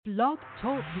Blog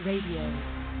Talk Radio.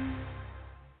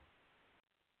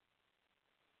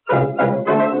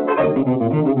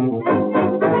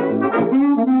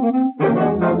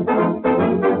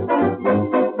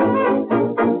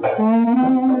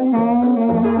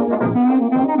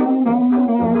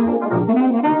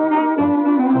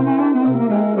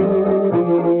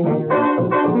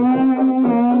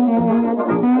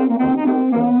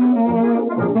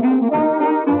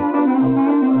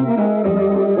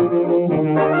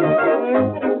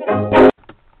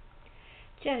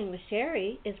 Chatting with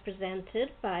Sherri is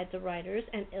presented by the writers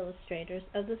and illustrators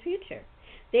of the future.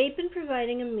 They've been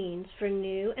providing a means for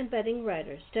new and budding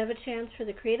writers to have a chance for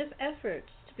the creative efforts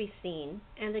to be seen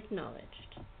and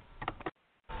acknowledged.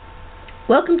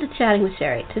 Welcome to Chatting with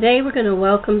Sherri. Today we're going to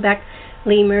welcome back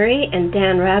Murray and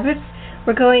Dan Rabarts.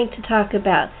 We're going to talk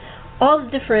about all the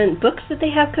different books that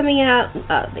they have coming out,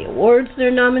 the awards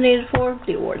they're nominated for,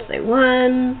 the awards they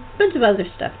won, a bunch of other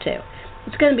stuff too.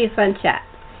 It's going to be a fun chat.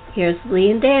 Here's Lee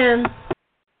and Dan.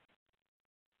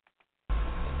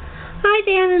 Hi,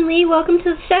 Dan and Lee. Welcome to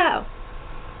the show.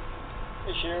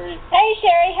 Hey, Sherri. Hey,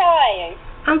 Sherri. How are you?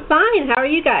 I'm fine. How are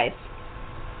you guys?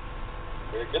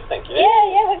 Very good, thank you.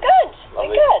 Yeah, we're good.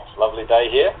 Lovely, We're good. Lovely day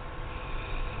here.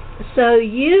 So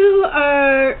you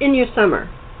are in your summer.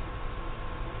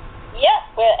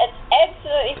 Yep, well, it's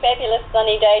absolutely fabulous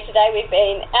sunny day today. We've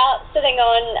been out sitting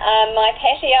on my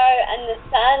patio in the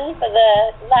sun for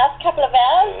the last couple of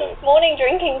hours this morning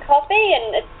drinking coffee,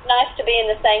 and it's nice to be in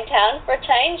the same town for a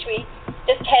change. We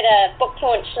just had a book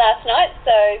launch last night,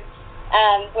 so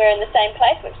we're in the same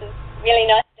place, which is really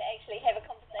nice to actually have a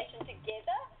conversation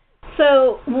together.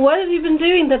 So what have you been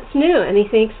doing that's new?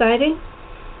 Anything exciting?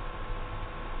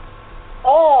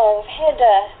 Oh, we've had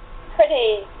a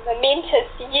pretty momentous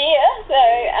year,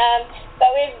 but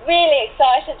we're really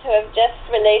excited to have just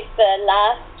released the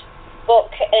last book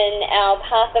in our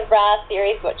Path of Ra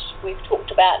series, which we've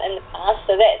talked about in the past.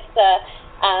 So that's a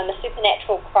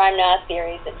supernatural crime-noir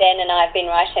series that Dan and I have been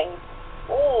writing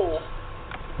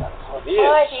 5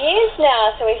 years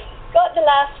now. So we've got the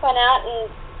last one out and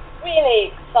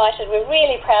really excited. We're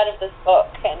really proud of this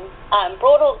book and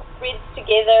brought all the threads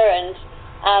together, and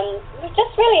we've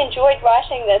just really enjoyed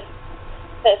writing this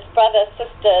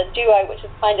brother-sister duo, which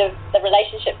is kind of the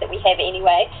relationship that we have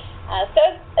anyway. So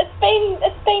it's been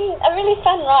a really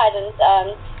fun ride,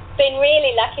 and been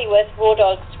really lucky with Raw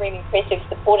Dogs Screaming Press, who've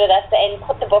supported us and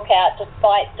put the book out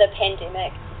despite the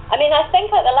pandemic. I mean, I think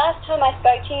like the last time I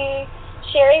spoke to you,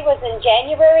 Sherri, was in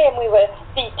January, and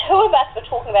the two of us were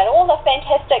talking about all the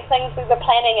fantastic things we were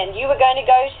planning, and you were going to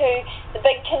go to the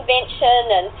big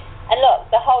convention, and look,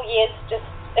 the whole year's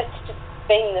it's just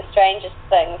been the strangest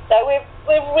thing. So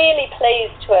we're really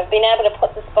pleased to have been able to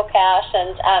put this book out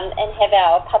and have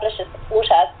our publishers support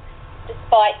us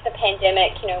despite the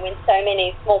pandemic, you know, when so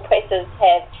many small presses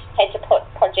have had to put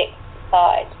projects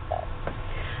aside. So.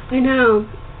 I know.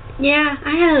 Yeah,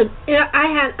 I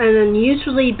had an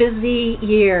unusually busy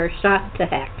year, shot to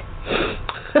heck.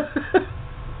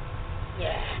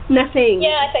 Yeah. Nothing.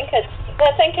 Yeah, I think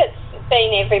it's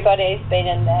been, everybody's been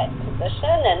in that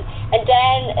position, and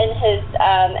Dan in his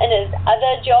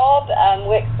other job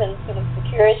works in sort of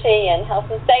security and health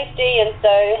and safety, and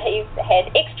so he's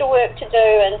had extra work to do,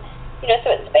 and you know,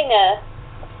 so it's been a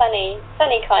funny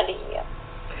kind of year.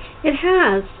 It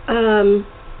has.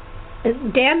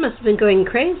 Dan must have been going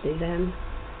crazy then.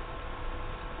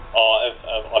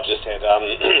 I've just had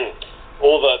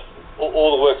all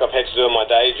the work I've had to do in my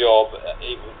day job.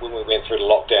 Even when we went through the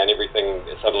lockdown, everything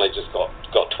suddenly just got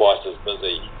twice as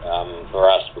busy for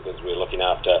us, because we're looking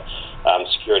after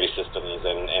security systems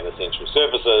and essential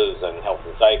services and health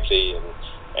and safety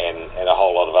and a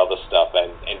whole lot of other stuff,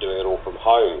 and doing it all from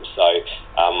home. So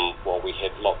while we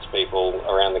had lots of people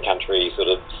around the country sort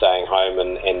of staying home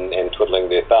and twiddling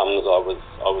their thumbs, I was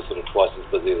sort of twice as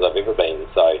busy as I've ever been.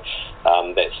 So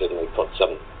that certainly put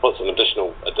some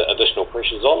additional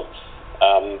pressures on.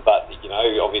 But you know,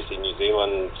 obviously New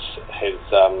Zealand has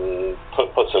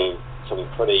put some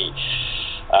pretty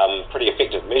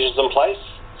effective measures in place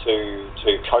to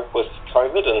cope with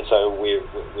COVID, and so we're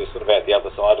sort of at the other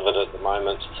side of it at the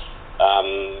moment,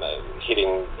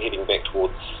 heading back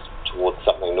towards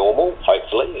something normal.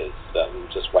 Hopefully, is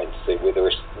just waiting to see where the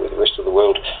rest of the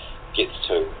world gets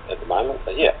to at the moment.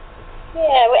 But yeah.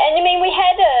 Yeah, and I mean, we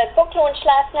had a book launch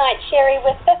last night, Sherri,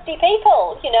 with 50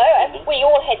 people, you know, and we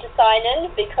all had to sign in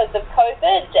because of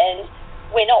COVID, and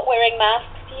we're not wearing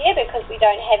masks here because we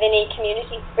don't have any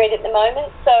community spread at the moment.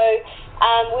 So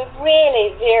we're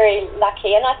really very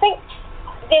lucky, and I think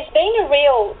there's been a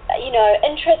real, you know,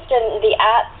 interest in the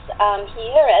arts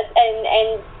here,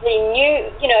 and the new,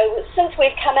 you know, since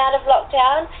we've come out of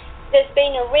lockdown, there's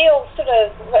been a real sort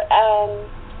of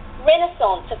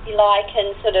renaissance, if you like,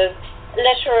 in sort of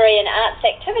literary and arts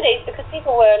activities, because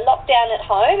people were locked down at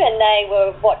home and they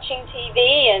were watching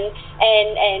TV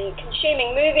and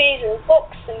consuming movies and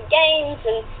books and games,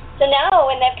 and so now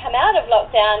when they've come out of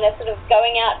lockdown, they're sort of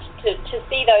going out to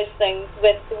see those things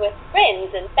with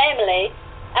friends and family,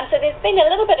 and so there's been a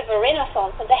little bit of a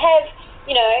renaissance, and to have,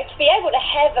 to be able to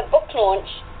have a book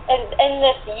launch in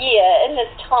this year, in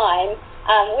this time.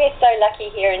 We're so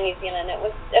lucky here in New Zealand. It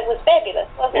was fabulous,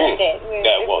 wasn't it?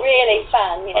 It was really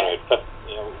fun. It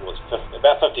was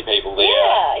about 50 people there.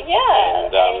 Yeah.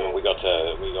 And we got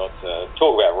to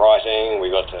talk about writing. We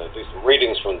got to do some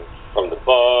readings from the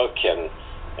book, and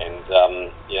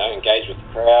engage with the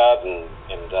crowd and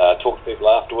talk to people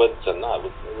afterwards. And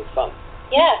it was fun.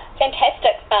 Yeah,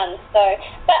 fantastic fun.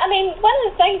 But I mean, one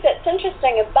of the things that's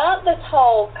interesting about this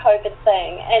whole COVID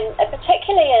thing, and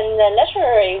particularly in the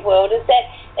literary world, is that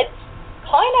it's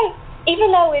kind of,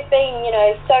 even though we've been,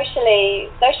 socially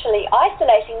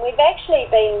isolating, we've actually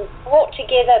been brought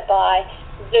together by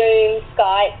Zoom,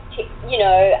 Skype,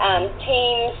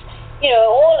 Teams,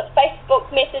 all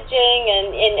Facebook messaging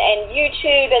and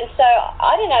YouTube, and so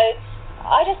I don't know.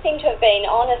 I just seem to have been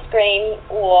on a screen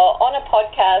or on a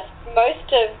podcast most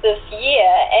of this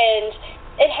year, and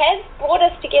it has brought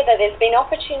us together. There's been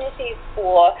opportunities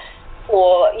for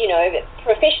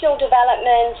professional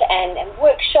development and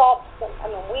workshops. I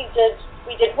mean, we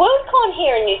did WorldCon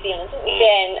here in New Zealand, didn't we,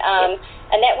 Dan?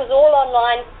 And that was all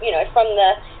online, from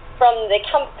the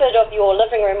comfort of your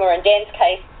living room, or in Dan's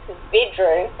case, his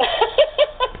bedroom.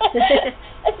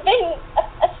 It's been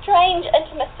a strange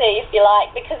intimacy, if you like,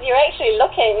 because you're actually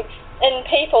looking in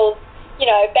people's,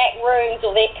 back rooms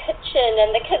or their kitchen,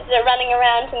 and the kids are running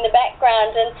around in the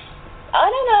background, and I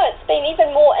don't know, it's been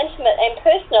even more intimate and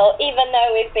personal, even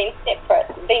though we've been separate.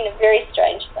 It's been a very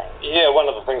strange thing. Yeah, one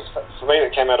of the things for me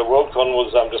that came out of WorldCon was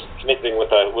just connecting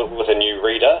with a new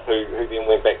reader who then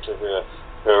went back to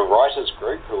her writers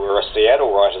group, who are a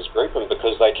Seattle writers group, and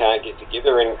because they can't get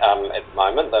together at the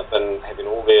moment, they've been having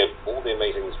all their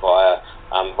meetings via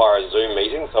Zoom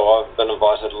meetings. So I've been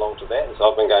invited along to that, and so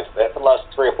I've been going to that for the last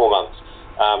 3 or 4 months.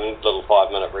 Little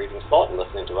 5-minute reading slot and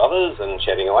listening to others and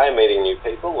chatting away and meeting new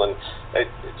people, and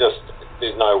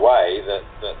there's no way that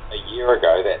a year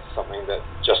ago that's something that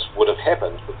just would have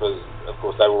happened, because of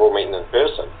course they were all meeting in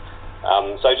person.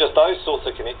 So just those sorts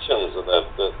of connections are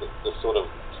the sort of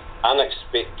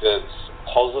unexpected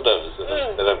positives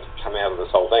that have come out of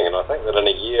this whole thing. And I think that in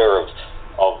a year of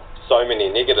so many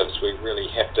negatives, we really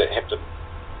have to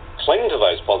cling to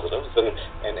those positives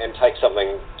and take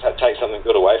something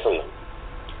good away from them.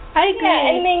 I agree.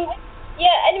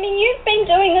 Yeah, and I mean, you've been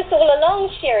doing this all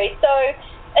along, Sherri. So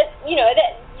that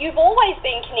you've always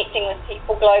been connecting with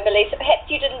people globally. So perhaps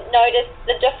you didn't notice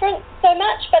the difference so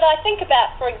much. But I think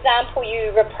about, for example,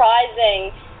 you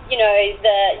reprising,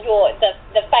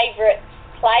 the favourite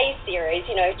play series,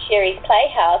 Cherry's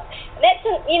Playhouse. And that's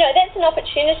an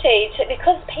opportunity to,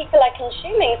 because people are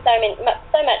consuming so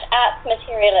much arts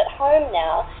material at home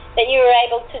now, that you were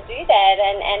able to do that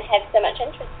and have so much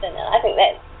interest in it. I think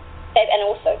that, and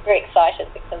also very excited,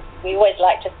 because we always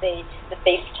like to see the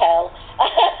Thief's Tale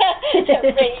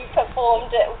being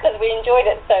performed, because we enjoyed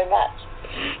it so much.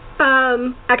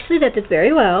 Actually, that did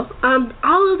very well.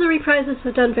 All of the reprises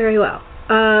have done very well.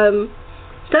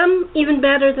 Some even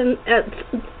better than,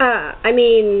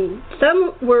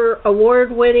 some were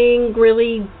award-winning,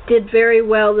 really did very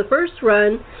well the first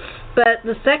run, but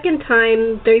the second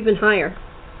time, they're even higher.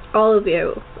 All of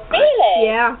you. Really?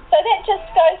 Yeah. So that just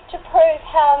goes to prove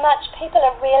how much people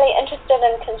are really interested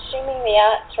in consuming the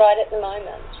arts right at the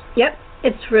moment. Yep.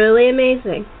 It's really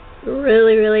amazing.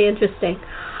 Really, really interesting.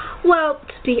 Well,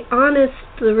 to be honest,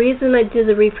 the reason I did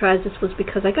the reprises was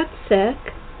because I got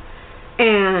sick,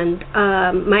 and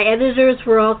my editors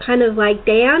were all kind of like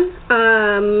Dan.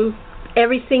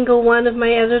 Every single one of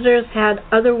my editors had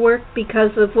other work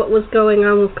because of what was going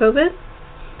on with COVID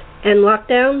and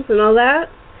lockdowns and all that.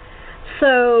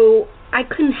 So I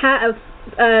couldn't have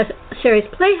Sherri's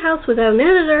Playhouse without an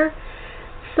editor,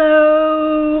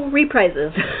 so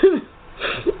reprises.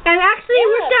 And actually it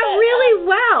worked out really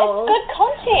well. It's good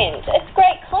content. It's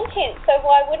great content, so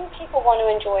why wouldn't people want to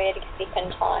enjoy it a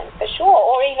second time, for sure,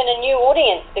 or even a new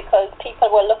audience, because people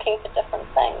were looking for different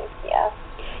things, yeah.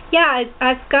 Yeah,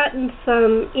 I've gotten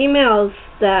some emails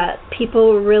that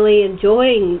people were really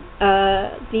enjoying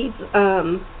these.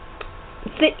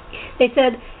 They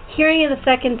said, hearing it a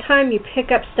second time, you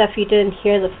pick up stuff you didn't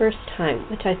hear the first time,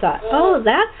 which I thought, oh,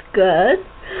 that's good.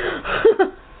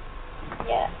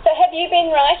 Yeah. So have you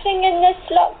been writing in this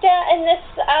lockdown, in this,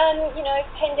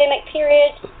 pandemic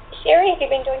period, Sherri, have you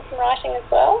been doing some writing as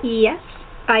well? Yes,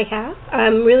 I have.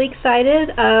 I'm really excited.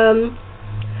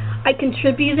 I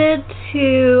contributed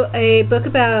to a book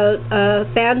about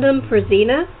fandom for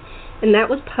Xena, and that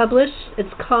was published.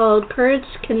 It's called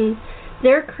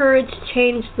Their Courage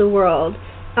Changed the World,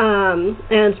 and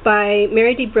it's by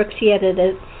Mary D. Brooks. She edited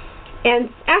it. And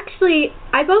actually,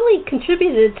 I've only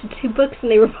contributed to 2 books, and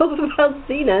they were both about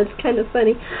Xena. It's kind of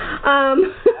funny.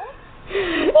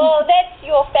 Well, that's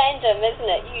your fandom, isn't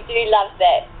it? You do love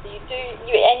that.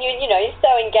 You're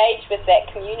so engaged with that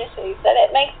community, so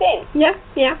that makes sense. Yeah.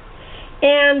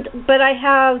 But I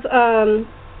have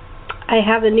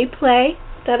a new play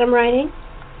that I'm writing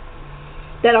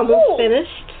that almost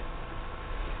finished.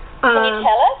 Can you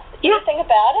tell us anything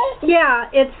about it? Yeah,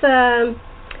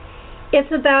 it's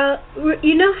about,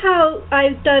 you know how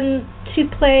I've done 2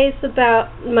 plays about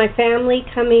my family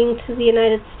coming to the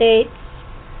United States,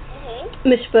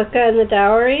 Mishbuka and the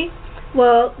Dowry?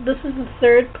 Well, this is the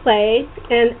 3rd play,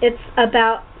 and it's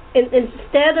about,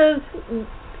 instead of,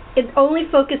 it only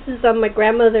focuses on my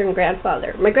grandmother and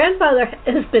grandfather. My grandfather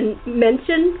has been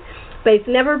mentioned, but he's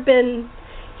never been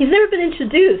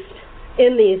introduced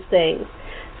in these things.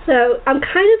 So I'm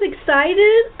kind of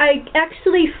excited. I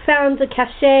actually found a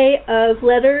cache of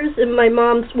letters in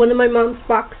one of my mom's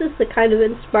boxes that kind of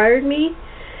inspired me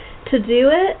to do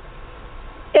it.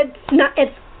 It's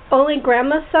only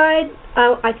Grandma's side.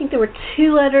 I think there were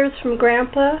 2 letters from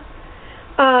Grandpa.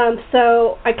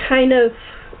 So I kind of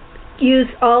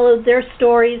used all of their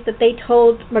stories that they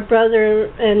told my brother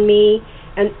and me,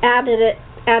 and added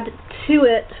to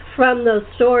it from those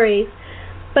stories.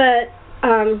 But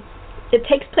it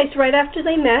takes place right after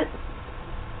they met,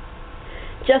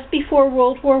 just before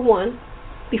World War I,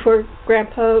 before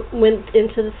Grandpa went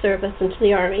into the service, into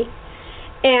the Army.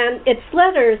 And it's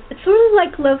letters. It's sort of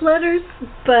like love letters,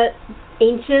 but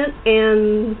ancient,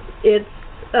 and it's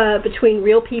between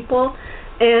real people.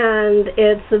 And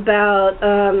it's about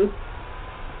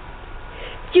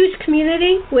Jewish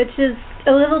community, which is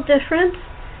a little different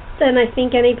than I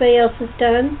think anybody else has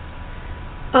done.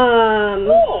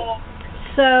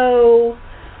 So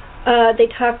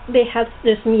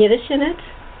there's some Yiddish in it.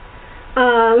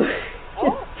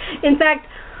 In fact,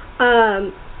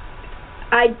 I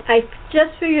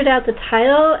just figured out the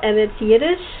title, and it's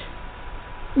Yiddish.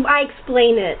 I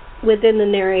explain it within the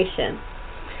narration.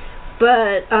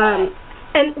 But,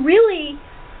 and really,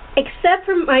 except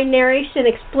for my narration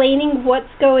explaining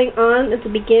what's going on at the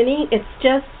beginning, it's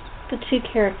just the 2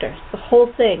 characters, the whole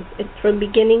thing. It's from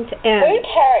beginning to end. 2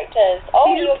 characters.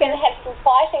 Oh, you're going to have some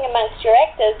fighting amongst your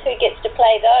actors. Who gets to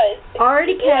play those?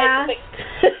 Already cast.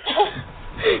 A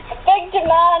big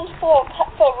demand for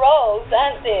roles,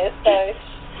 aren't there? So.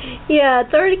 Yeah,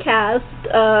 it's already cast.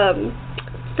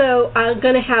 So I'm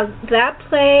going to have that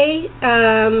play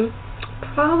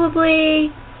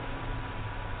probably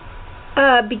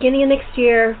beginning of next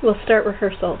year. We'll start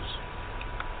rehearsals.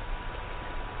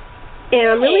 And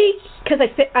I'm really, because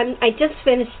I just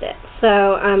finished it, so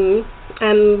I'm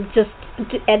just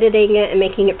editing it and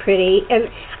making it pretty. And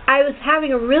I was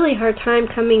having a really hard time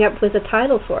coming up with a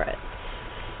title for it,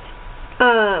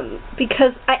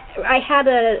 because I had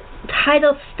a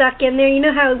title stuck in there. You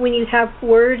know how when you have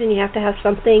Word and you have to have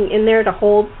something in there to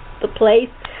hold the place?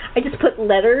 I just put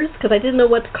letters because I didn't know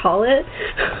what to call it.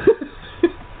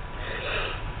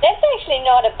 That's actually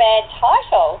not a bad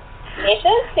title.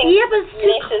 Letters? Yeah, but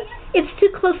it's too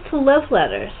close to love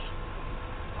letters.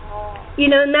 You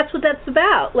know, and that's what that's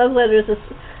about. Love letters is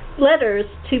letters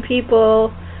to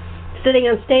people sitting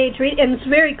on stage reading, and it's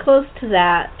very close to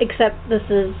that, except this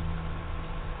is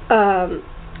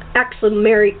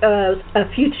actually a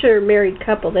future married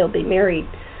couple. They'll be married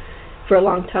for a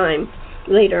long time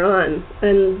later on,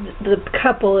 and the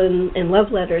couple in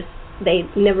love letters, they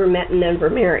never met and never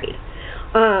married.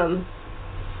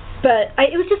 But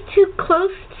it was just too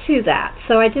close to that,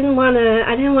 so I didn't want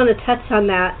to touch on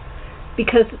that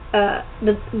because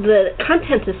the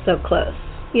content is so close.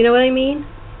 You know what I mean?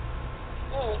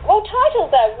 Well,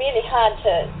 titles are really hard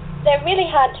to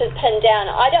pin down.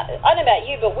 I don't know about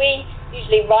you, but we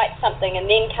usually write something and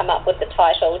then come up with the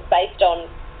title based on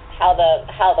how the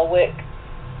work,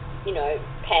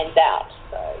 pans out.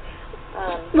 So.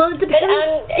 Well, it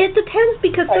depends. It depends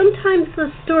because sometimes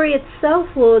the story itself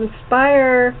will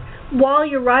inspire. While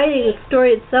you're writing, the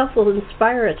story itself will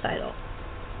inspire a title.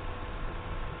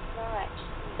 Right.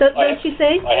 Don't you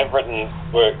think? I have written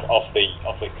work off the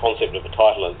concept of the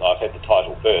title. I've had the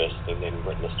title first and then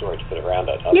written a story to fit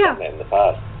around it. I've done that in the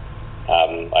past.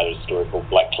 I had a story called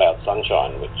Black Cloud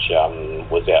Sunshine, which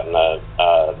was out in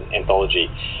an anthology,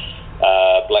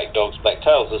 Black Dogs, Black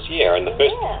Tails, this year. And the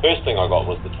first thing I got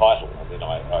was the title. And then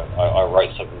I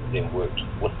wrote something that then worked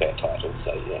with that title.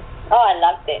 So yeah. Oh, I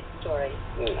love that story.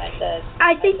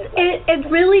 I think it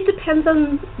really depends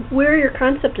on where your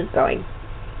concept is going.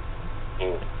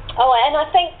 Oh, and I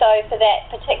think, though, for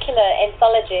that particular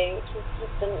anthology, which is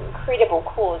just an incredible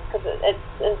cause, because it's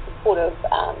in support of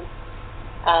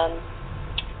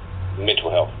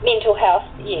mental health. Mental health,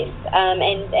 yes.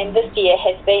 And this year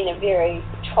has been a very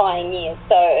trying year.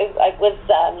 So it was,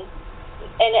 and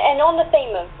on the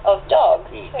theme of dogs,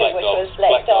 too, which was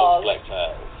Black Dogs. Black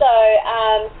Tails. So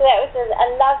that was a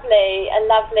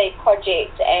lovely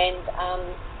project, and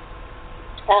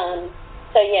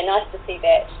so yeah, nice to see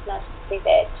that.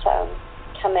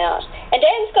 Come out. And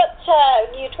Dan's got,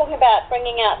 you were talking about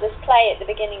bringing out this play at the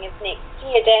beginning of next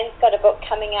year. Dan's got a book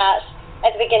coming out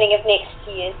at the beginning of next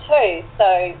year too. So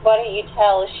why don't you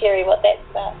tell Sherri what that's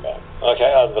about, Dan?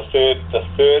 Okay, the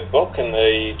third book in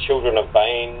the Children of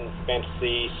Bane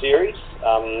fantasy series,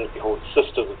 called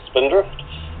Sisters of Spindrift.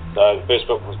 So the first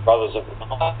book was Brothers of the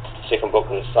Night. The second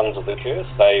book was Sons of the Curse.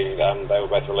 They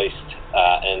were both released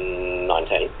in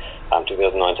 2019.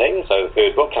 So the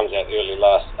third book comes out early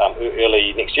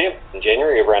next year, in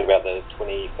January, around about the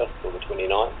 25th or the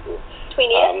 29th. Or,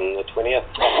 20th? The 20th.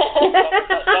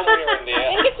 Somewhere in there.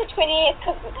 I think it's the 20th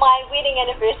because my wedding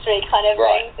anniversary kind of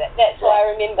Right. rings. That's why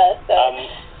I remember. So.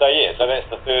 So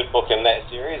that's the third book in that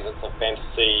series. It's a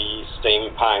fantasy,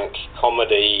 steampunk,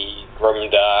 comedy,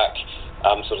 grimdark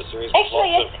sort of series.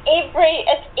 Actually, it's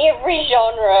every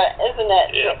genre, isn't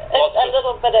it? Yeah, it's a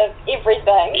little bit of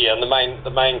everything. Yeah, and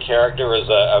the main character is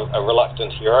a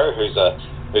reluctant hero who's a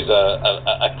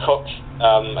cook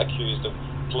accused of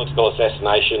political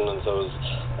assassination, and so is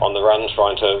on the run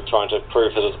trying to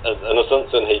prove his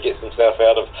innocence, and he gets himself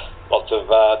out of lots of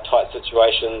tight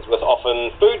situations with often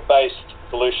food-based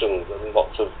solutions and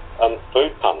lots of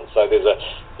food puns. So there's a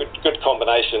good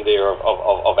combination there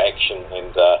of action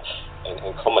and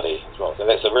comedy as well. So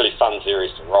that's a really fun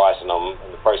series to write, and I'm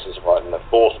in the process of writing the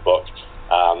fourth book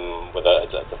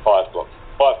it's a five book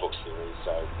series.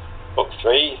 So book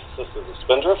 3, Sisters of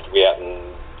Spindrift, will be out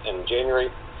in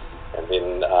January. And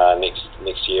then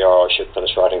next year I should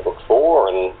finish writing book 4,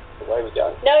 and away we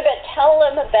go. No, but tell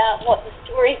them about what the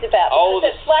story's about. Oh,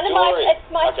 because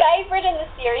it's my favourite in the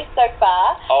series so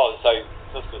far. Oh, so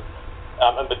Sisters,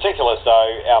 in particular, so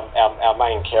our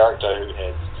main character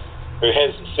who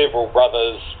has several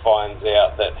brothers finds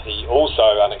out that he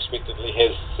also unexpectedly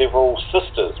has several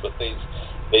sisters, but these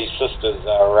sisters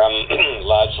are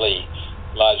largely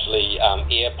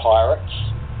air pirates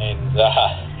and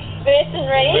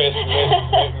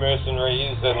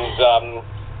mercenaries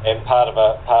and part of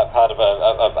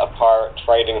a pirate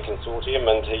trading consortium,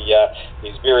 and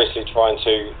he's variously trying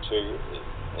to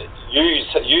use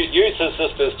his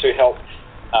sisters to help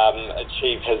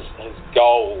achieve his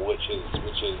goal, which is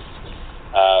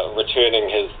returning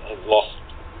his lost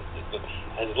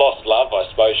love, I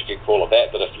suppose you could call it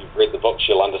that. But if you've read the books,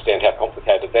 you'll understand how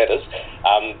complicated that is.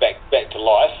 Back to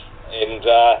life, and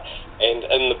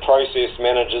in the process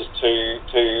manages to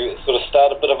sort of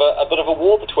start a bit of a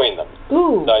war between them.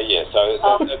 Ooh. So yeah,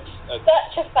 it's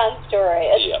such a fun story.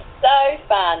 It's so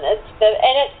fun. It's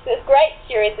a great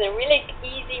series and a really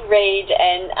easy read,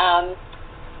 and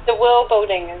the world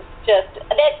building is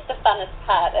that's the funnest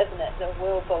part, isn't it? The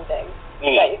world building,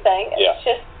 don't you think? It's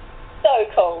just so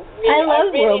cool. Really, I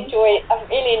really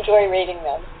enjoy reading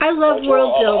them. I love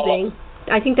world building.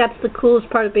 I think that's the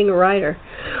coolest part of being a writer.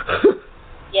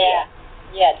 Yeah,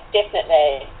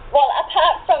 definitely. Well,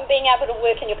 apart from being able to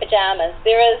work in your pajamas,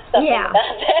 there is something about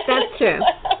that. That's true.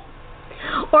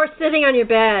 Or sitting on your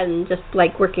bed and just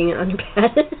like working on your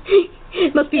bed.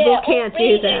 Most people can't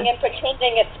do that. Reading and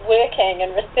pretending it's working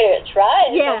and research,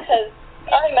 right? Yeah. Because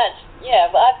very much. Yeah.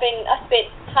 Well, I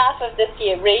spent half of this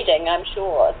year reading, I'm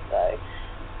sure. So.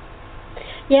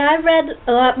 Yeah, I read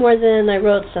a lot more than I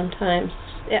wrote sometimes.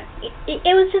 Yeah,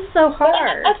 it was just so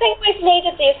hard. I think we've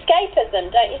needed the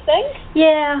escapism, don't you think?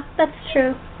 Yeah, that's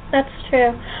true. I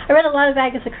read a lot of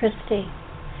Agatha Christie.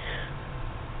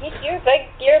 You're a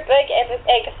big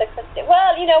Agatha Christie.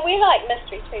 Well, we like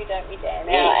mystery too, don't we,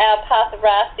 Dan? Our Path of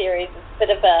Ra series is a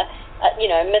bit of a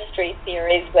mystery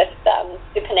series with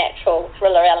supernatural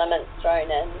thriller elements thrown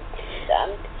in.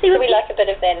 So we like a bit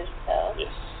of that as well.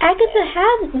 Yes. Agatha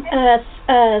had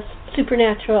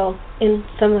supernatural in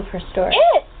some of her stories.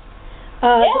 Yes.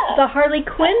 The Harley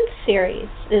Quinn series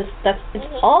it's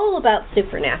all about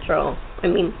supernatural. I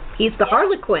mean, he's the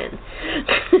Harlequin.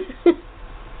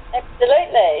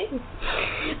 Absolutely.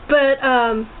 But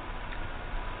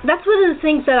that's one of the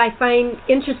things that I find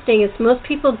interesting is most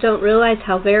people don't realize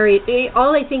how varied.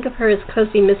 All they think of her as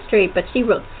cozy mystery, but she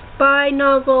wrote spy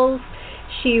novels.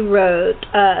 She wrote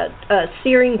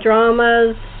searing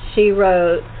dramas. She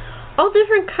wrote all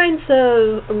different kinds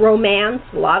of romance,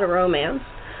 a lot of romance.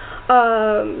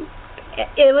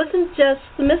 It wasn't just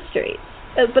the mysteries,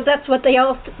 but that's what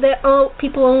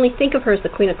people only think of her as the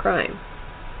Queen of Crime.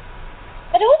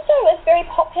 It also was very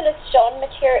populist genre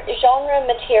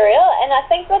material, and I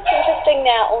think what's interesting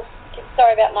now,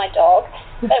 sorry about my dog,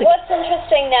 but what's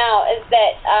interesting now is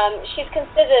that she's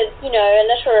considered, a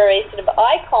literary sort of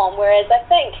icon, whereas I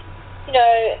think,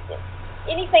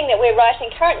 anything that we're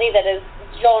writing currently that is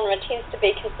genre tends to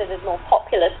be considered more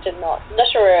populist and not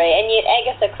literary, and yet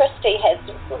Agatha Christie has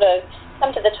sort of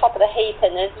come to the top of the heap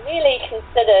and is really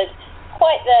considered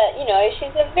quite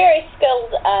she's a very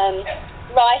skilled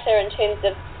writer in terms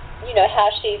of how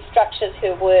she structures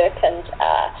her work and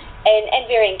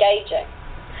very engaging.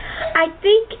 I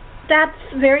think that's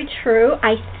very true.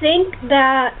 I think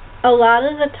that a lot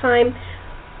of the time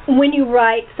when you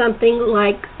write something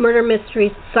like murder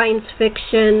mysteries, science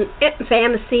fiction,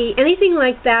 fantasy, anything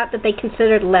like that they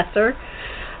considered lesser,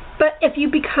 but if you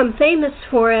become famous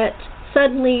for it,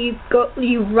 suddenly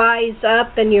you rise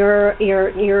up and you're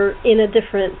in a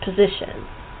different position.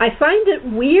 I find it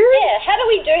weird. Yeah, how do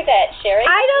we do that, Sherri?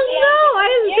 I don't know. I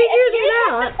haven't figured it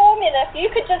out. The formula, if you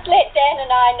could just let Dan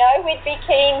and I know, we'd be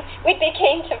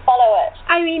keen to follow it.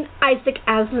 I mean, Isaac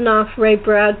Asimov, Ray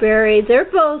Bradbury, they're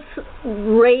both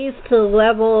raised to the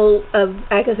level of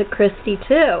Agatha Christie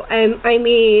too. I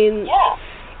mean, yeah.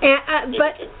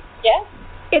 But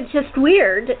it's just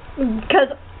weird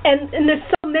because and there's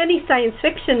so many science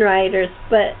fiction writers,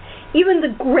 but even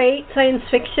the great science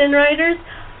fiction writers,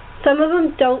 some of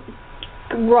them don't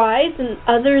rise and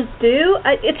others do.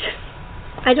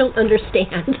 I don't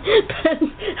understand. But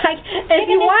if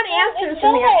you want answers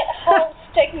from that whole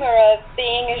stigma of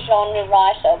being a genre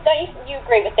writer, don't you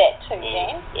agree with that too,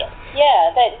 Dan? Yeah.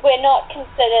 Yeah, that we're not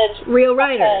considered real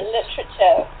writers.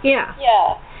 Literature. Yeah.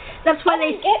 Yeah. That's why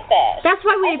I don't get that. That's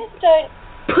why I just don't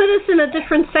put us in a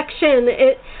different section.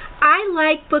 I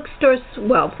like bookstores.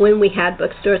 Well, when we had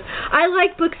bookstores, I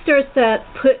like bookstores that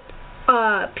put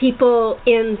people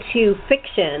into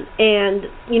fiction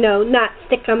and not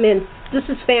stick them in. This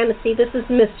is fantasy. This is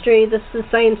mystery. This is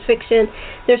science fiction.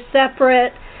 They're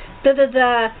separate.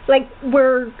 Like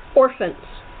we're orphans.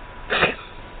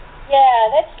 Yeah,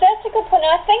 that's a good point.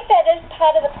 And I think that is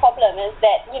part of the problem is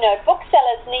that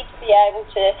booksellers need to be able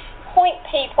to point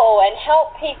people and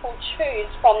help people choose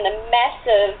from the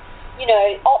massive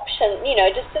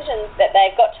decisions that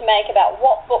they've got to make about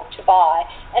what book to buy.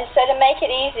 And so to make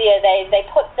it easier, they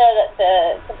put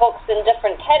the books in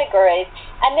different categories.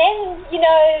 And then,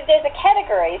 there's a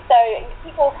category. So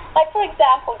people, like for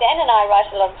example, Dan and I write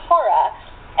a lot of horror.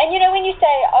 And when you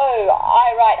say, oh,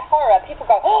 I write horror, people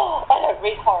go, oh, I don't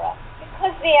read horror.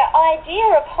 Because the idea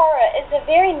of horror is a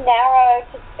very narrow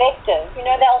perspective.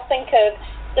 They'll think of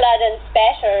blood and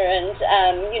spatter and,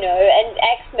 and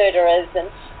axe murderers and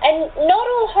not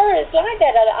all horror is like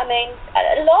that. I mean,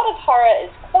 a lot of horror is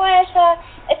quieter.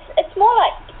 It's more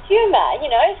like humour,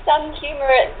 some humour.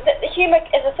 The humour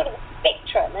is a sort of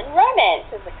spectrum, and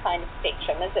romance is a kind of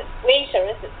spectrum. Is it sweet or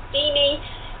is it steamy?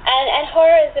 And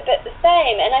horror is a bit the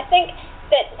same. And I think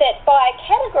that by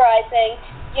categorising,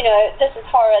 this is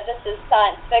horror, this is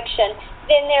science fiction,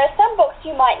 then there are some books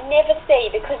you might never see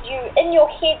because in your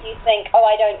head you think, oh,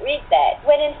 I don't read that,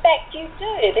 when in fact you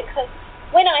do, because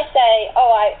when I say, oh,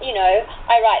 I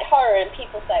write horror, and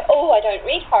people say, oh, I don't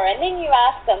read horror, and then you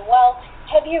ask them, well,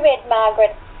 have you read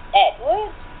Margaret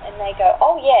Atwood? And they go,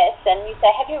 oh, yes. And you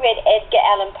say, have you read Edgar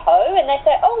Allan Poe? And they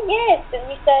say, oh, yes. And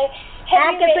you say,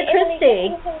 have you read Emily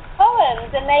Dickinson's poems?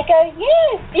 And they go,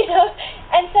 yes.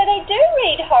 And so they do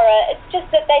read horror. It's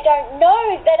just that they don't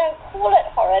know. They don't call it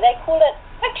horror. They call it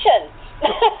fiction.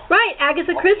 Right.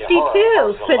 Agatha Christie,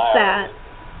 too, fits that.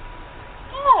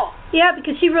 Yeah,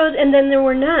 because she wrote, and then there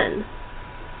were none.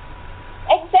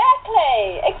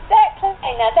 Exactly.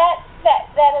 Now that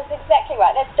is exactly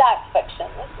right. That's dark fiction,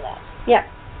 isn't it?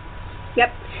 Yep.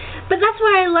 But that's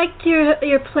why I liked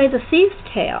your play, The Thieves'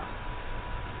 Tale.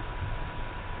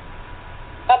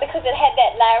 Oh, because it had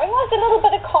that layering. Well, there's a little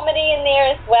bit of comedy in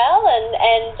there as well, and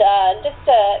just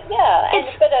and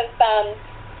a bit of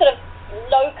sort of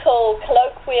local,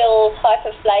 colloquial type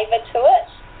of flavour to it.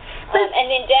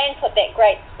 And then Dan put that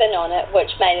great spin on it,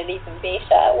 which made it even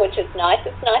better, which is nice.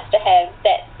 It's nice to have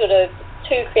that sort of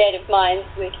two creative minds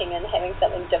working and having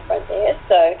something different there.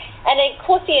 So, and of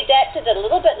course he adapted it a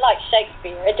little bit like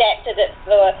Shakespeare, adapted it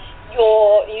for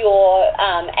your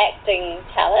acting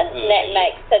talent, and that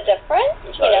makes a difference.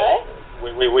 So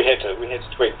we had to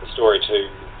tweak the story to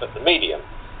fit the medium.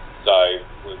 So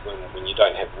when you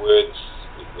don't have words,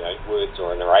 words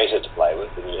or a narrator to play with,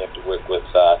 and you have to work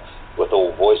with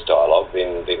all voice dialogue,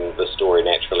 then the story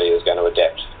naturally is going to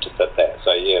adapt to fit that.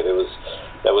 So yeah, there was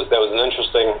an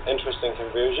interesting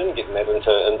conversion, getting that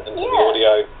into the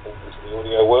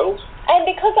audio world. And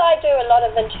because I do a lot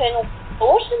of internal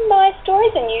thought in my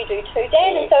stories, and you do too,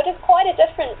 Dan, and so it's quite a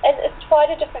different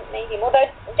medium. Although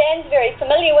Dan's very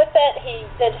familiar with it, he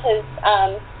did his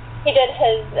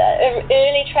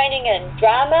early training in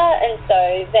drama, and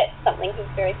so that's something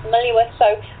he's very familiar with.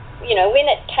 So, when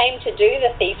it came to do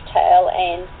the Thief Tale,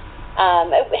 and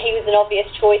he was an obvious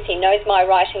choice. He knows my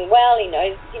writing well. He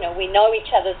knows, we know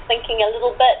each other's thinking a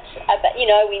little bit, but we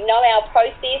know our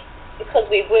process because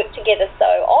we've worked together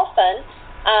so often.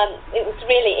 It was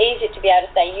really easy to be able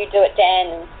to say, you do it,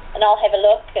 Dan, and I'll have a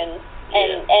look, and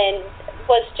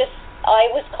I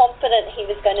was confident he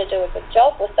was going to do a good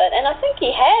job with it, and I think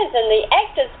he has, and the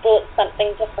actors brought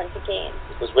something different again.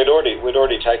 Because we'd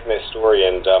already taken that story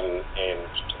and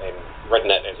written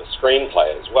it as a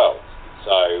screenplay as well.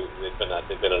 So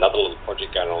there'd been another little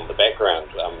project going on in the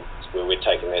background where we'd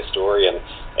taken that story and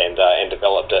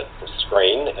developed it for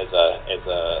screen as a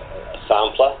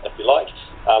sampler, if you like.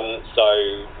 So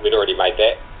we'd already made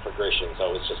that progression.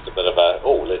 So it was just a bit of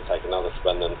let's take another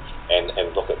spin and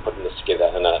look at putting this together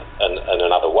in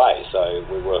another way. So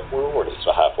we were already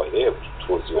sort of halfway there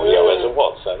towards the audio as it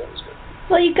was. So that was good.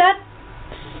 Well, you got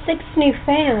 6 new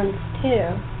fans too.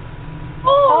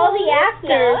 All the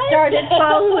actors started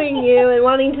following you and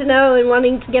wanting to know and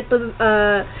wanting to get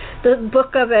the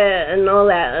book of it and all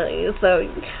that. So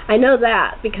I know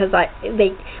that because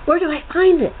where do I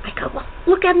find it? I go, well,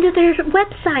 look under their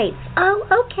websites. Oh,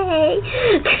 okay.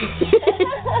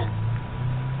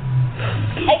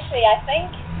 Actually, I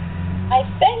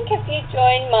think if you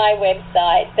join my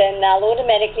website, then they'll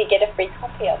automatically get a free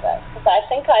copy of it, because I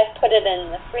think I've put it in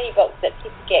the free book that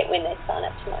people get when they sign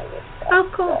up to my website. Oh,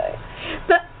 cool. So.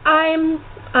 But I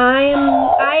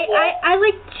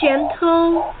like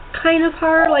gentle kind of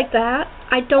horror like that.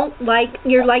 I don't like,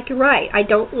 you're right, I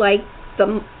don't like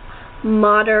the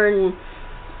modern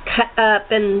cut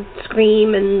up and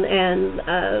scream and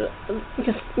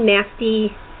just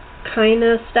nasty kind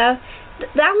of stuff.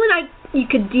 That one you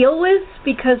could deal with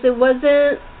because it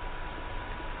wasn't,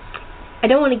 I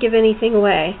don't want to give anything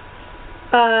away.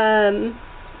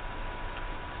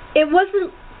 It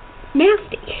wasn't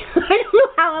nasty. I don't know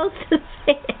how else to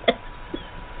say it.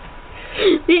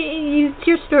 It's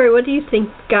your story. What do you think,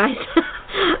 guys?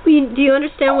 Do you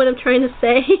understand what I'm trying to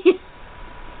say?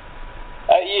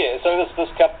 Yeah, so this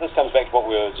comes back to what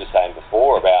we were just saying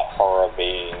before about horror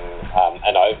being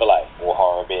an overlay, or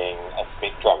horror being a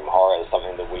spectrum. Horror is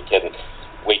something that we can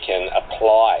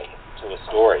apply to a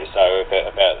story. So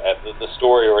if the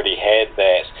story already had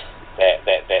that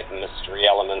mystery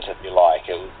element, if you like,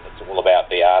 it's all about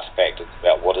the artifact. It's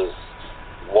about what is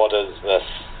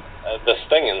this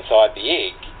thing inside the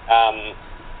egg,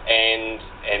 and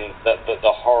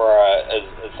the horror is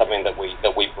something that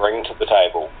we bring to the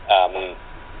table.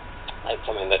 It's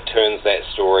something that turns that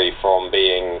story from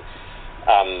being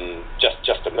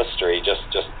just a mystery, just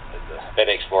that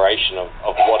exploration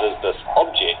of what is this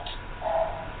object,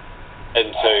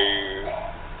 into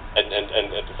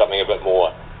something a bit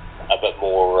more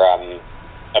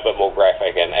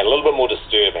graphic and a little bit more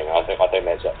disturbing. I think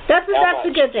that's it. That's a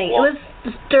good thing. It was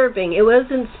disturbing. It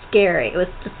wasn't scary. It was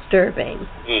disturbing.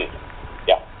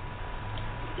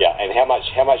 Yeah, and how much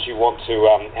you want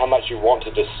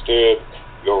to disturb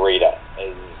your reader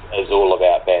is all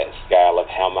about that scale of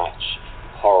how much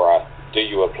horror do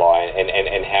you apply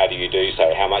and how do you do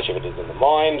so. How much of it is in the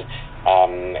mind?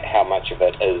 How much of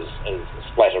it is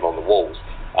splattered on the walls?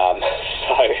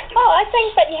 I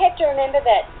think that you have to remember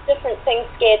that different things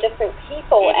scare different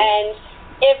people, and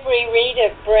every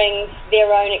reader brings their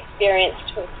own experience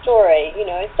to a story.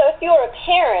 So if you're a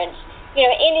parent,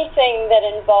 anything that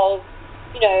involves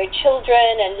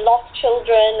children and lost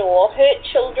children or hurt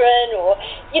children, or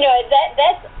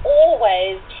that's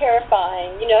always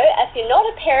terrifying. If you're not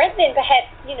a parent, then perhaps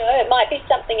it might be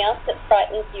something else that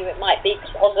frightens you. It might be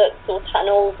closets or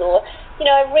tunnels, or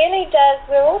it really does.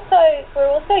 We're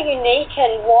also unique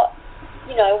in what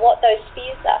those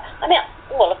fears are. I mean,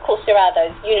 well, of course there are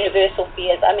those universal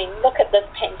fears. I mean, look at this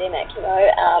pandemic.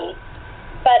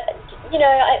 But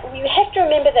you have to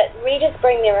remember that readers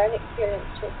bring their own experience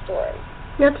to a story.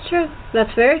 That's true.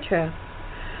 That's very true.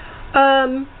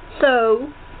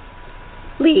 So,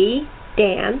 Lee,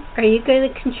 Dan, are you going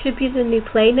to contribute a new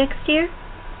play next year?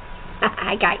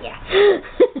 I got ya.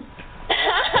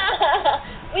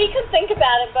 We could think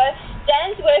about it, but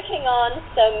Dan's working on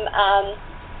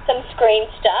some Scream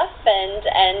stuff, and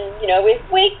you know, we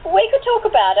could talk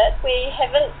about it. We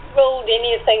haven't ruled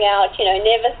anything out, you know,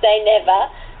 never say never.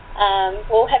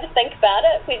 We'll have a think about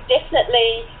it. We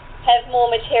definitely have more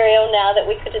material now that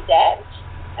we could adapt,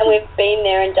 and we've been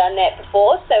there and done that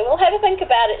before, so we'll have a think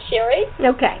about it, Sherri.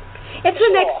 Okay. It's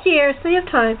the next year, so you have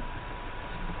time.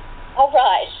 Oh,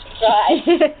 right.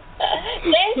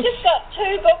 Dan's just got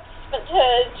 2 books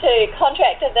to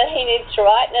contracted that he needs to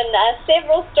write, and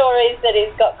several stories that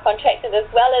he's got contracted, as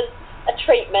well as a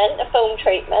film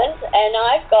treatment, and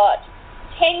I've got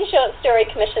 10 short story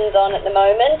commissions on at the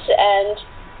moment,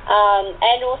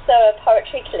 and also a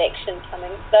poetry collection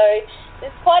coming, so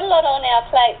there's quite a lot on our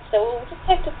plate, so we'll just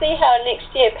have to see how next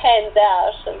year pans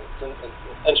out.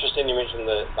 It's interesting you mentioned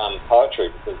the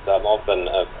poetry, because I've been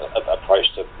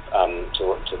approached to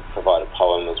provide a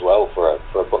poem as well for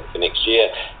a book for next year,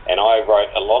 and I wrote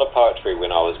a lot of poetry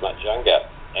when I was much younger,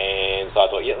 and so I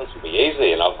thought, yeah, this will be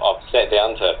easy, and I've sat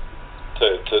down to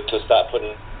start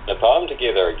putting a poem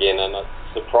together again, and it's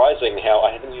surprising how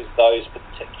I haven't used those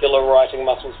particular writing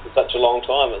muscles for such a long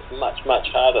time. It's much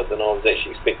harder than I was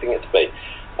actually expecting it to be,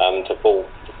 to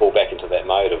fall back into that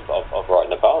mode of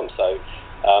writing a poem.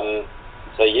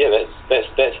 So yeah, that's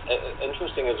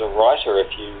interesting as a writer.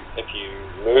 If you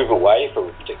move away from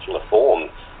a particular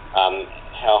form,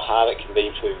 how hard it can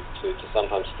be to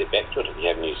sometimes step back to it if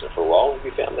you haven't used it for a while. Have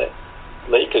you found that,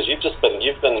 Lee? Because you've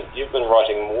been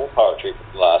writing more poetry for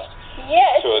the last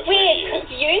 2 or 3 weird years.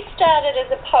 because you started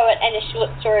as a poet and a short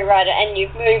story writer, and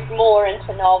you've moved more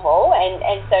into novel,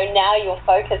 and so now your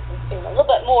focus has been a little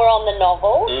bit more on the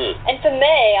novel. And for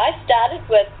me, I started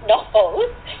with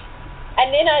novels,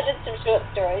 and then I did some short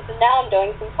stories, and now I'm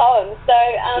doing some poems. So,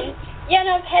 and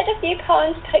I've had a few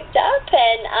poems picked up,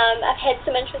 and I've had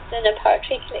some interest in a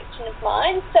poetry collection of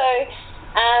mine. So,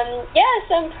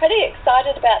 so I'm pretty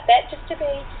excited about that, just to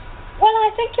be, well,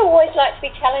 I think you always like to be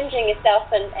challenging yourself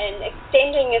and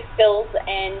extending your skills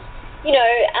and, you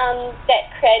know,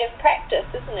 that creative practice,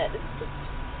 isn't it? It's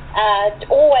just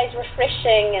always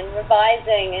refreshing and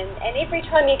revising, and every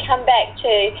time you come back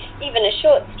to even a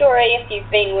short story, if you've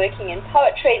been working in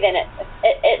poetry, then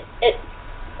it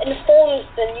informs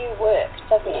the new work,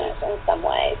 doesn't it, in some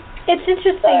ways? It's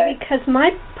interesting because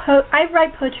I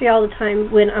write poetry all the time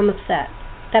when I'm upset.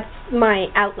 That's my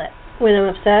outlet. When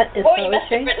I'm upset, is poetry. You must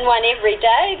have written one every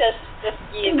day this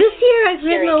year. This year I've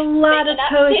written a lot of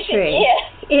poetry.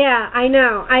 Yeah, I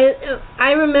know.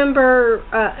 I remember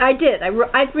I did.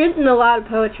 I've written a lot of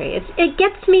poetry. It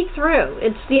gets me through.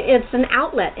 It's an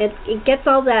outlet. It gets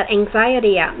all that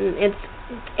anxiety out,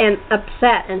 and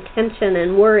upset and tension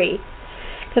and worry,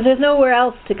 because there's nowhere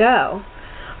else to go.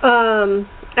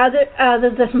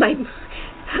 Other than my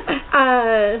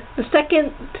the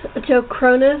second Joe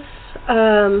Cronus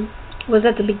was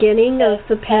at the beginning of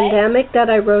the pandemic that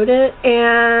I wrote it,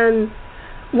 and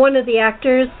one of the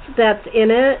actors that's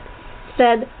in it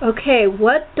said, okay,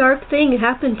 what dark thing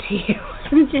happened to you?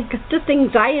 Just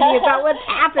anxiety about what's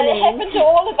happening. It happened to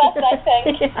all of us, I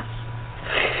think. Yeah.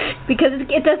 Because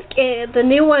the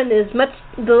new one is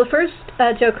the first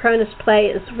Joe Cronus play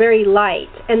is very light,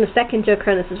 and the second Joe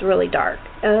Cronus is really dark.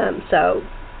 So,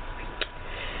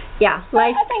 yeah. Well,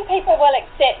 I think people will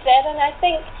accept that, and I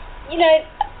think, you know,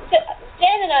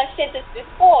 Dan and I said this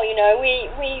before, you know,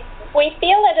 we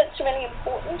feel that it's really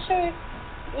important to,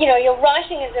 you know, your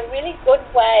writing is a really good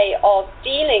way of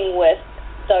dealing with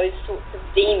those sorts of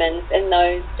demons and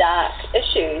those dark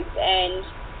issues, and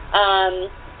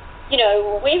you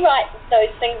know, we write those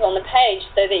things on the page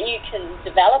so that you can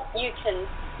develop, you can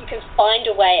find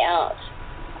a way out.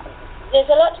 There's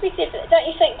a lot to be said, don't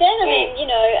you think, Dan? I mean, you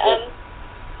know,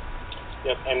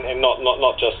 Yep, and not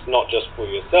just for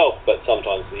yourself, but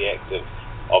sometimes the act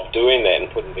of doing that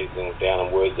and putting these things down in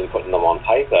words and putting them on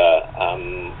paper,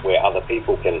 where other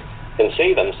people can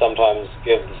see them, sometimes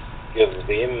gives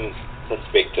them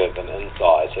perspective and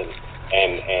insight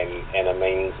and a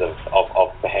means of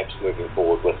perhaps moving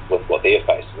forward with what they're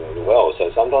facing as well. So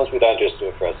sometimes we don't just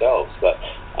do it for ourselves, but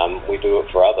we do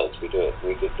it for others. We do it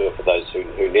for those who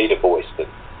need a voice but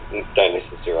don't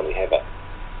necessarily have it.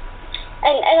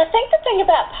 And I think the thing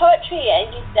about poetry, as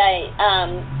you say,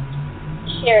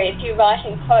 Sherri, if you're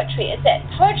writing poetry, is that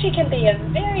poetry can be a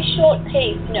very short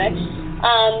piece. You know,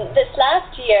 this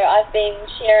last year I've been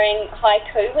sharing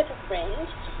haiku with a friend,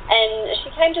 and she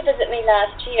came to visit me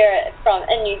last year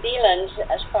in New Zealand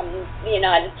from the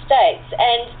United States,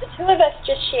 and the two of us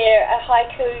just share a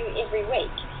haiku every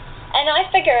week. And I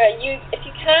figure if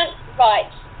you can't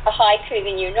write a haiku,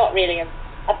 then you're not really a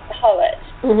poet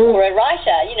or a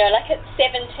writer, you know, like it's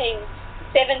 17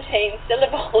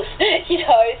 syllables, you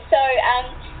know, so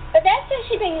But that's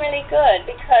actually been really good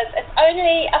because it's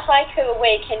only a haiku a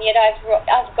week, and yet I've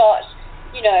got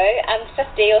 50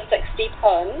 or 60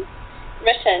 poems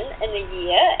written in a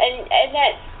year, and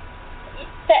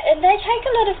they take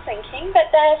a lot of thinking,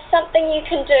 but there's something you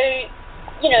can do.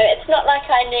 It's not like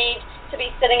I need to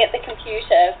be sitting at the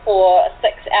computer for 6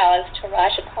 hours to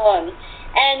write a poem.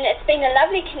 And it's been a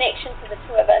lovely connection to the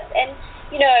two of us. And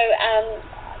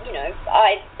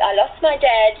I lost my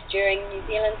dad during New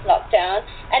Zealand's lockdown,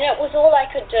 and it was all I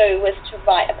could do was to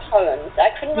write a poem. So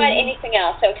I couldn't write anything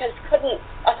else. So I couldn't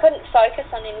focus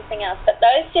on anything else. But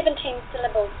those 17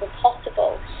 syllables were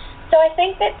possible. So I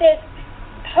think that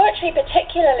poetry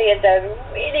particularly is a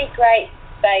really great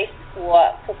space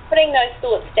for putting those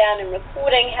thoughts down and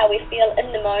recording how we feel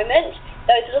in the moment,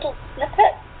 those little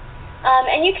snippets,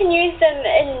 and you can use them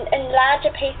in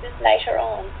larger pieces later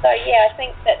on. So yeah, I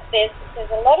think that there's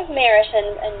a lot of merit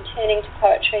in turning to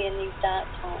poetry in these dark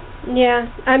times. Yeah,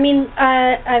 I mean,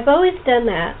 I've always done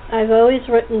that. I've always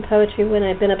written poetry when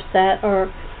I've been upset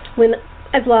or when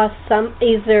I've lost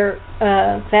either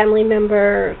a family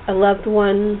member, a loved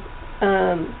one,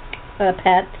 a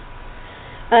pet.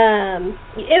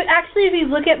 Actually, if you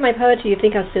look at my poetry, you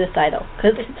think I'm suicidal,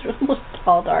 because it's almost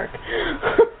all dark.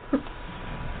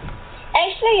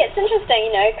 Actually, it's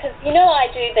interesting, because, I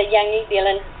do the Young New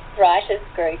Zealand Writers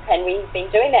Group, and we've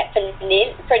been doing that for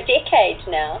a decade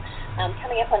now,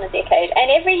 coming up on a decade.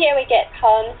 And every year we get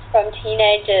poems from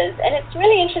teenagers, and it's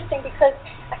really interesting because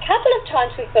a couple of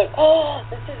times we thought,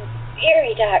 this is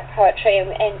very dark poetry,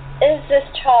 and is this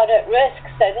child at risk?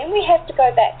 So then we have to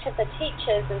go back to the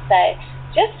teachers and say,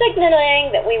 just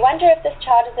signaling that we wonder if this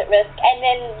child is at risk, and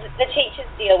then the teachers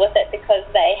deal with it because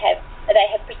they have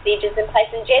procedures in place,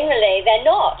 and generally they're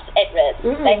not at risk.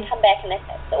 They come back and they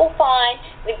say it's all fine.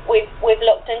 We've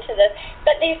looked into this,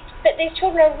 but these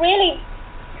children are really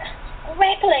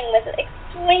grappling with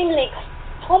extremely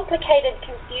complicated,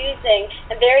 confusing,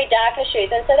 and very dark issues,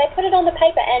 and so they put it on the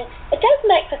paper, and it does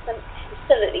make for some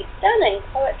absolutely stunning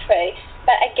poetry.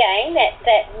 But again,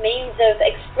 that means of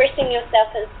expressing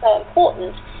yourself is so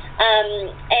important.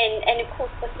 And of course,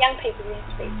 with young people, you have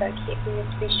to be so careful. You have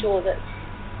to be sure that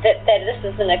this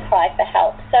isn't a cry for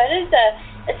help. So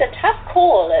it's a tough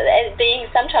call as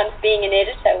sometimes being an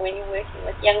editor when you're working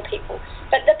with young people.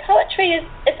 But the poetry is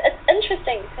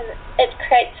interesting because it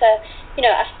creates a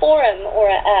forum or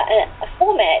a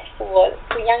format for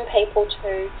young people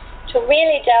to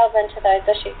really delve into those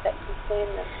issues that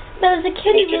concern them. Now, as a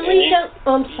kid, you really don't...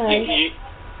 Oh, I'm sorry.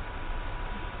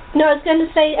 No, I was going to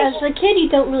say, as a kid, you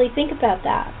don't really think about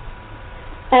that.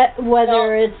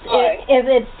 If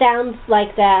it sounds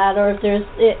like that, or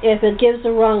if it gives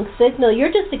a wrong signal,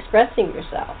 you're just expressing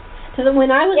yourself. Because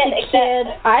when I was a kid,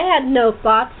 I had no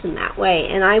thoughts in that way,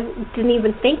 and I didn't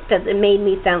even think that it made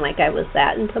me sound like I was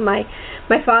that until my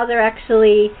father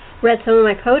actually read some of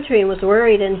my poetry and was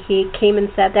worried, and he came and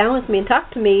sat down with me and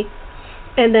talked to me.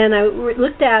 And then I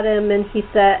looked at him, and he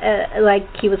said, like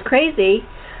he was crazy,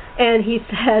 and he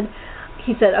said,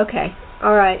 okay,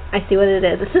 all right, I see what it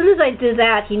is. As soon as I did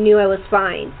that, he knew I was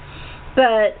fine.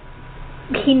 But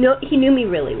he knew me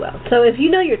really well. So if you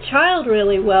know your child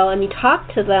really well and you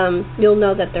talk to them, you'll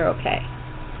know that they're okay.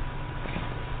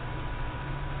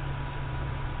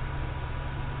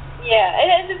 Yeah, it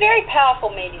is a very powerful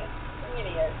medium. It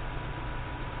really is.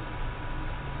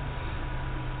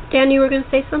 Dan, you were going to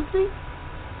say something?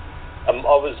 I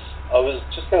was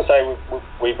just going to say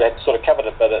we've had sort of covered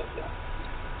a bit of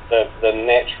the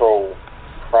natural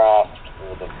craft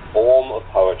or the form of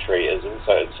poetry is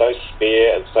also it's so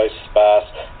spare, it's so sparse.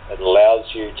 It allows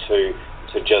you to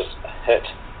just hit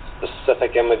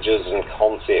specific images and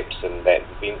concepts, and that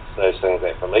vents those things,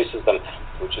 that releases them,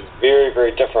 which is very,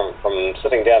 very different from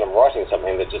sitting down and writing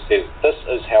something that just says this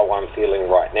is how I'm feeling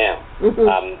right now,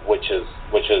 which is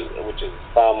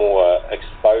far more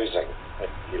exposing, if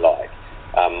you like,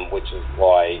 which is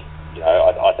why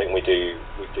I think we do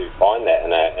find that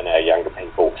in our younger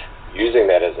people using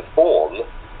that as a form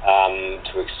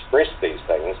to express these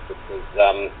things,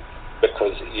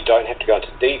 because you don't have to go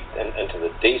into the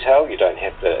detail. It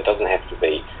doesn't have to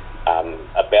be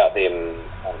about them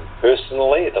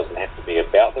personally. It doesn't have to be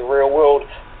about the real world.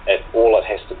 All it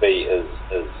has to be is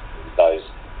those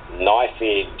knife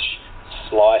edge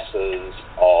slices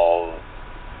of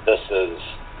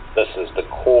this is the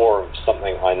core of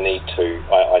something I need to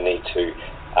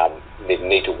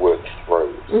work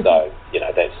through. So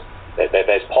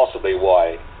that's possibly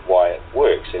why it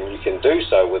works, and you can do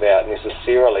so without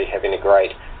necessarily having a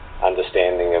great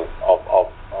understanding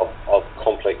of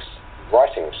complex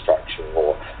writing structure,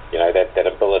 or that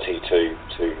ability to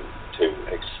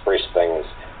express things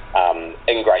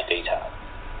in great detail.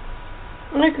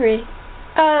 I agree.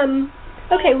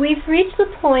 Okay, we've reached the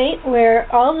point where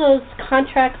all those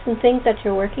contracts and things that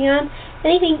you're working on,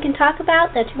 anything you can talk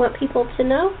about that you want people to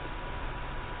know?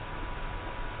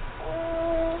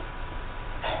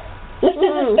 This is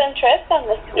a spin-trip on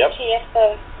the 20th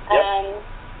of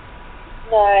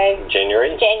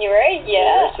January,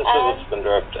 yeah. This is a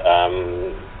spin-trip.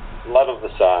 Blood of the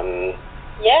Sun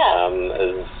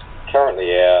is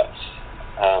currently out.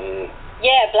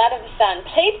 Blood of the Sun.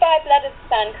 Please buy Blood of the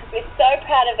Sun because we're so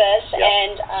proud of it,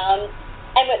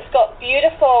 and it's got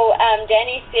beautiful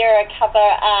Danny Sarah cover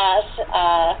art,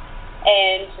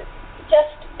 and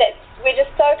we're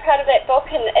just so proud of that book,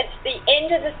 and it's the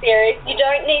end of the series. You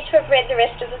don't need to have read the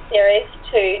rest of the series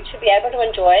to be able to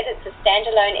enjoy it. It's a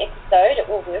standalone episode. It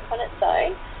will work on its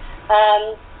own.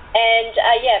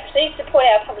 Please support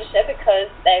our publisher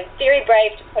because they're very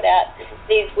brave to put out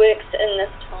these works in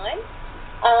this time.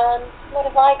 What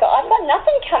have I got? I've got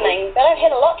nothing coming, but I've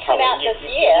had a lot come out this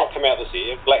year. A lot come out this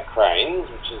year. Black Cranes,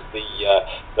 which is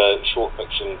the short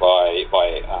fiction by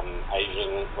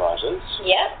Asian writers.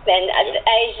 Yep, and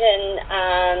Asian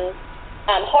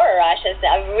horror writers.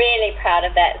 I'm really proud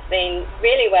of that. It's been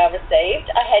really well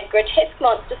received. I had Grotesque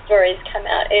monster stories come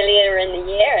out earlier in the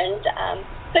year, and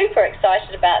super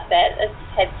excited about that. It's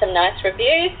had some nice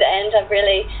reviews, and I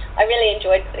really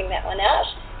enjoyed putting that one out.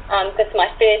 It's my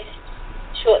first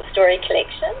short story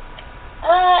collection,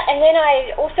 and then I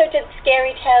also did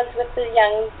Scary Tales with the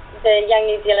young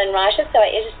New Zealand writers, so I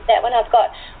edited that one. I've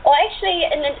got,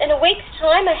 in a week's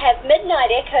time I have Midnight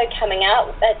Echo coming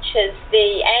out, which is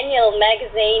the annual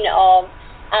magazine of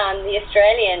the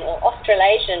Australian or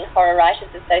Australasian Horror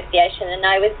Writers Association, and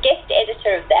I was guest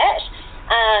editor of that,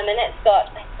 and that's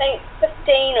got I think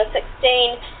 15 or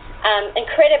 16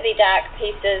 incredibly dark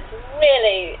pieces,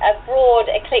 really a broad,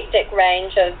 eclectic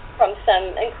range from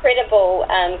some incredible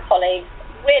colleagues.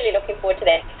 Really looking forward to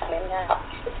that coming out.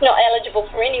 It's not eligible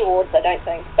for any awards, I don't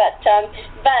think, but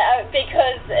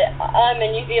because I'm a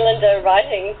New Zealander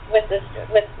writing with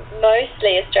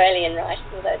mostly Australian writers,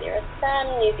 although there are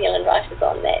some New Zealand writers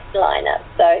on that lineup.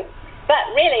 So, but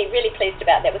really, really pleased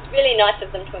about that. It was really nice of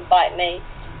them to invite me.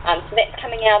 So that's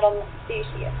coming out on the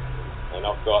 30th. And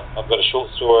I've got a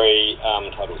short story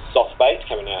titled Soft Bait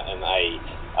coming out in a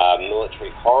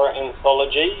military horror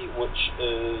anthology, which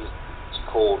is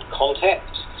called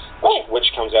Contact, which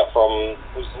comes out from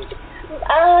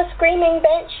Screaming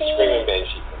Banshee.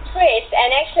 Press,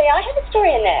 and actually I have a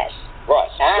story in that.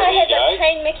 Right. I have a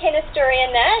Taine McKenna story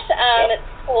in that. It's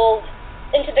called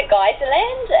Into the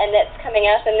Geyserland, and that's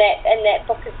coming out in that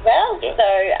book as well. Yep. So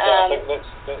I think that's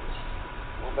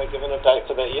have they given a date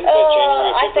for that yet?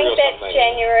 January, I think that's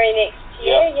January next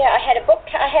year. Yeah, I had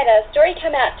a story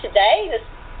come out today, just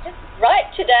right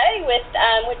today, with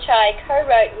which I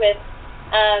co-wrote with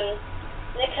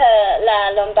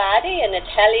Nicola Lombardi, an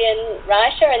Italian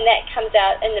writer, and that comes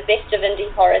out in the Best of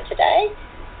Indie Horror today.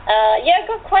 I've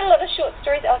got quite a lot of short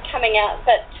stories coming out,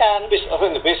 but I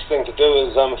think the best thing to do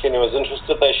is, if anyone's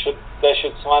interested, they should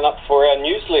sign up for our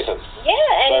newsletters.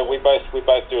 Yeah, and so we both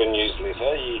do a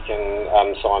newsletter. You can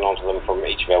sign on to them from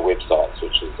each of our websites,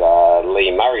 which is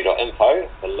leemurray.info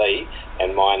for Lee,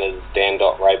 and mine is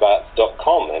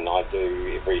dan.rabarts.com. And I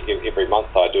do every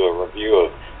month I do a review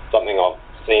of something I've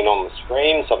seen on the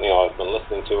screen, something I've been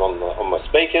listening to on my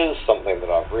speakers, something that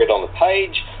I've read on the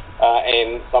page.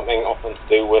 And something often to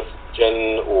do with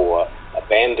gin or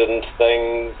abandoned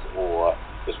things or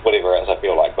just whatever else I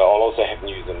feel like. But I'll also have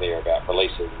news in there about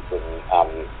releases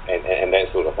and that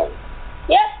sort of thing.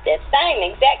 Yep, that's same,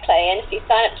 exactly. And if you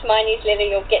sign up to my newsletter,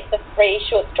 you'll get the free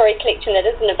short story collection that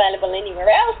isn't available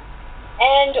anywhere else.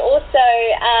 And also,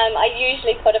 I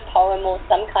usually put a poem or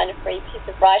some kind of free piece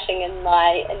of writing in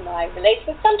my release.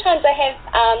 And sometimes I have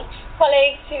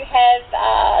colleagues who have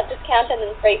discounted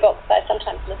and free books. So I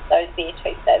sometimes list those there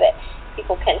too, so that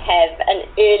people can have an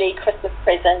early Christmas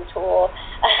present or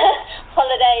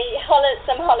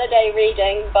some holiday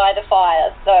reading by the fire.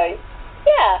 So,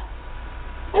 yeah.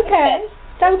 Okay.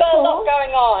 There's got a lot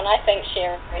going on, I think,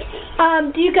 Sherri.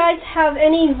 Do you guys have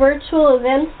any virtual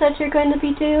events that you're going to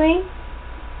be doing?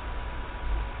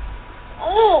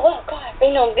 Oh, well, God, I've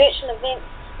been on virtual events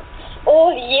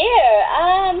all year.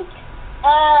 I'm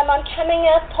coming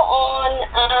up on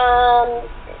a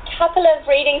couple of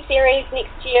reading series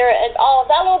next year.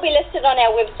 They'll all be listed on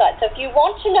our website. So if you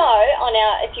want to know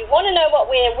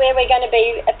where we're going to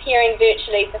be appearing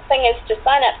virtually, the thing is to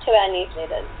sign up to our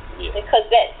newsletters. Yeah. Because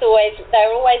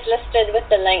they're always listed with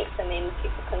the links, and then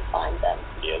people can find them.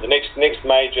 Yeah, the next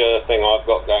major thing I've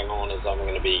got going on is I'm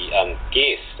going to be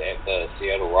guest at the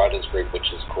Seattle Writers Group, which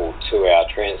is called 2 Hour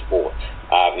Transport.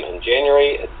 In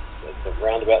January, it's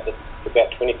around about the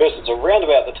about 21st. It's around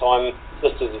about the time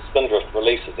Sisters of Spindrift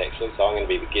releases, actually, so I'm going to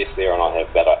be the guest there, and I'll have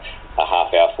about a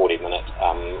half-hour, 40-minute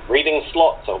reading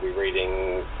slot. So I'll be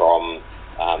reading from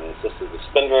Sisters of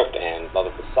Spindrift and Blood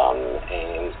of the Sun,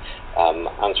 and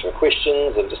answering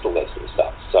questions and just all that sort of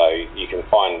stuff. So you can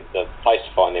find the place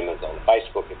to find them is on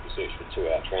Facebook if you search for 2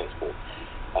 Hour Transport.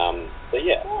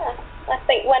 Yeah, I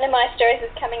think one of my stories is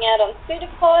coming out on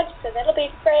Pseudopod, so that'll be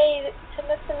free to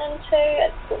listen into.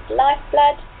 It's called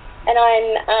Lifeblood, and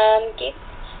I'm guest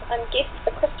for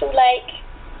Crystal Lake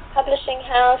Publishing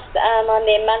House. I'm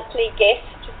their monthly guest,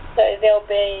 so there'll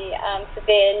be for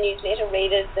their newsletter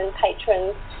readers and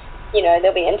patrons,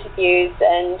 there'll be interviews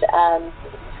and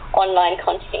online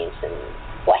content and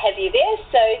what have you there.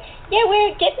 So yeah,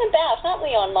 we're getting about, aren't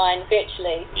we, online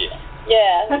virtually? Yeah.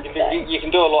 You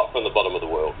can do a lot from the bottom of the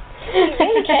world. You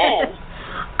really can.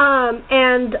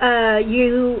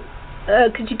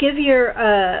 Could you give your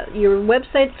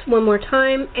websites one more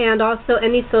time, and also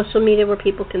any social media where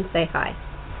people can say hi?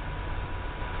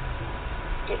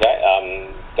 Okay,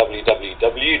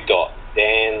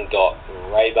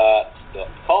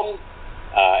 www.dan.rabarts.com,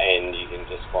 and you can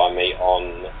just find me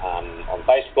on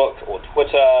Facebook or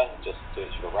Twitter. Just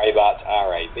search for Rabarts,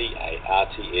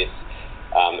 Rabarts.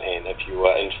 And if you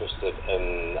are interested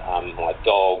in my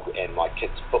dog and my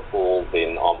kids' football,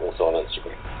 then I'm also on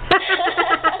Instagram.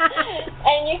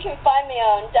 And you can find me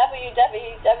on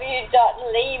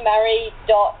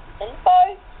www.leemurray.info.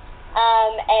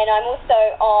 And I'm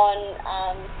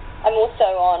also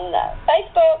on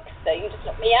Facebook, so you can just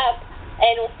look me up,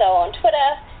 and also on Twitter.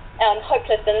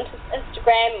 Hopeless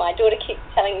Instagram. My daughter keeps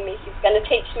telling me she's going to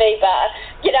teach me, but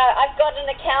I've got an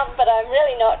account, but I'm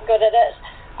really not good at it.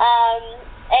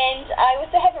 And I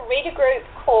also have a reader group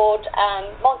called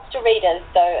Monster Readers,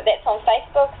 so that's on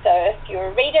Facebook. So if you're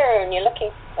a reader and you're looking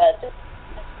for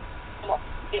what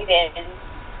to do there,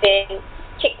 then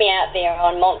check me out there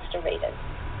on Monster Readers.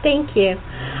 Thank you.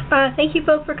 Thank you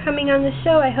both for coming on the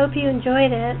show. I hope you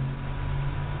enjoyed it.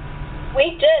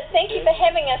 We did. Thank you for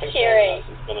having us, Sherri. It's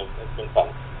been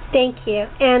fun. Thank you.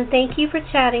 And thank you for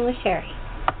chatting with Sherri.